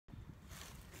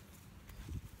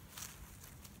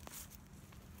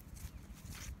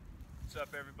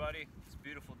up, everybody? It's a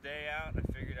beautiful day out. I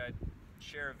figured I'd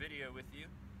share a video with you.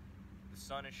 The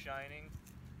sun is shining.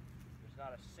 There's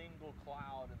not a single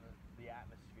cloud in the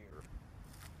atmosphere.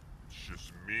 It's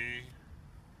just me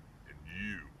and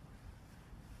you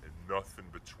and nothing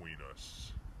between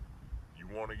us. You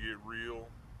want to get real?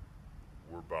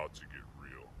 We're about to get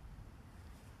real.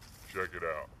 Check it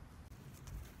out.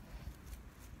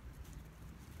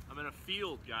 I'm in a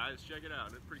field, guys. Check it out.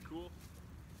 Isn't it pretty cool?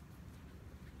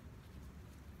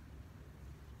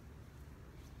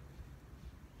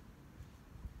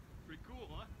 Pretty cool,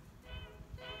 huh?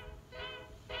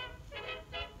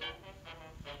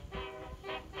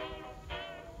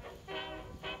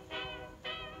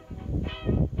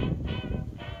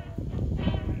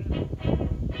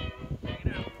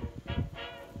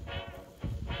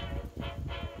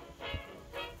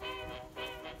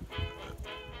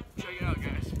 Check it out,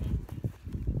 guys.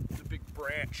 It's a big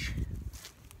branch.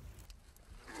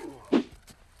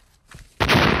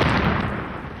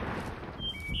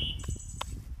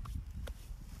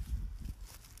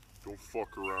 Don't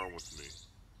fuck around with me.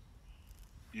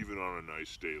 Even on a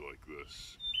nice day like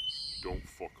this. Don't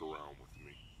fuck around with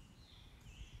me.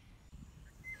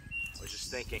 I was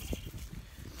just thinking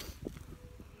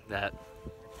that,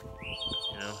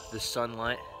 you know, the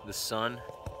sunlight, the sun,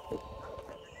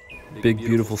 Big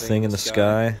beautiful thing in the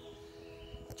sky.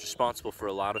 it's responsible for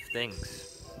a lot of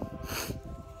things.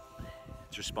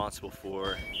 It's responsible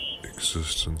for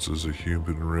Existence as a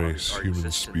human race, our human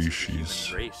existence as a species.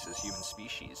 human race, as human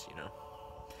species, you know.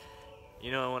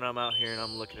 You know, when I'm out here and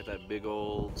I'm looking at that big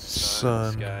old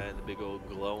sun in the sky, the big old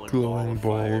glowing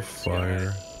ball of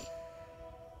fire.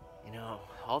 You know,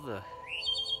 all the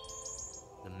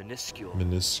minuscule,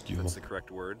 that's the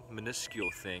correct word, minuscule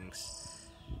things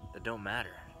that don't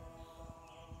matter.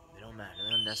 They don't matter.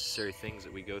 The unnecessary things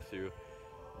that we go through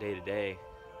day to day.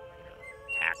 You know,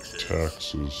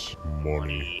 Taxes,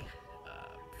 money,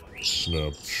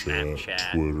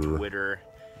 Snapchat, Twitter,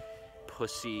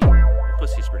 pussy.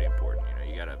 Pussy's pretty important. You know,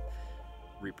 you gotta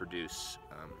reproduce.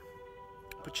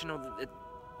 But you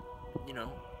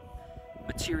know,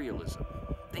 materialism,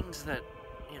 things that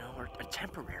are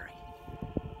temporary.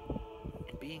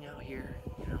 And being out here,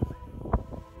 you know,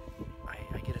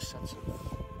 I get a sense of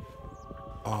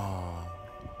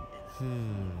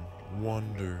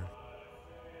wonder.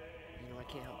 You know, I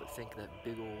can't help but think that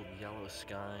big old yellow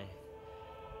sky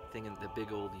thing, and the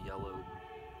big old yellow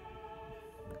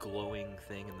glowing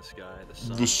thing in the sky, the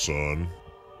sun.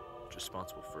 It's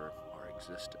responsible for our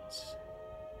existence.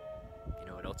 You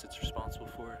know what else it's responsible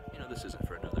for? You know, this isn't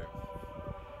for another,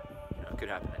 you know, it could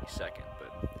happen any second,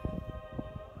 but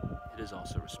it is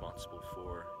also responsible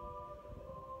for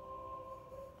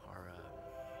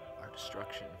our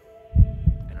destruction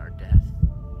and our death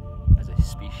as a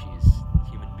species,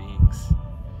 human beings.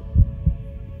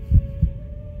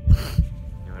 You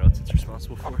know what else it's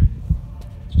responsible for?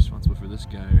 It's responsible for this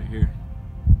guy right here.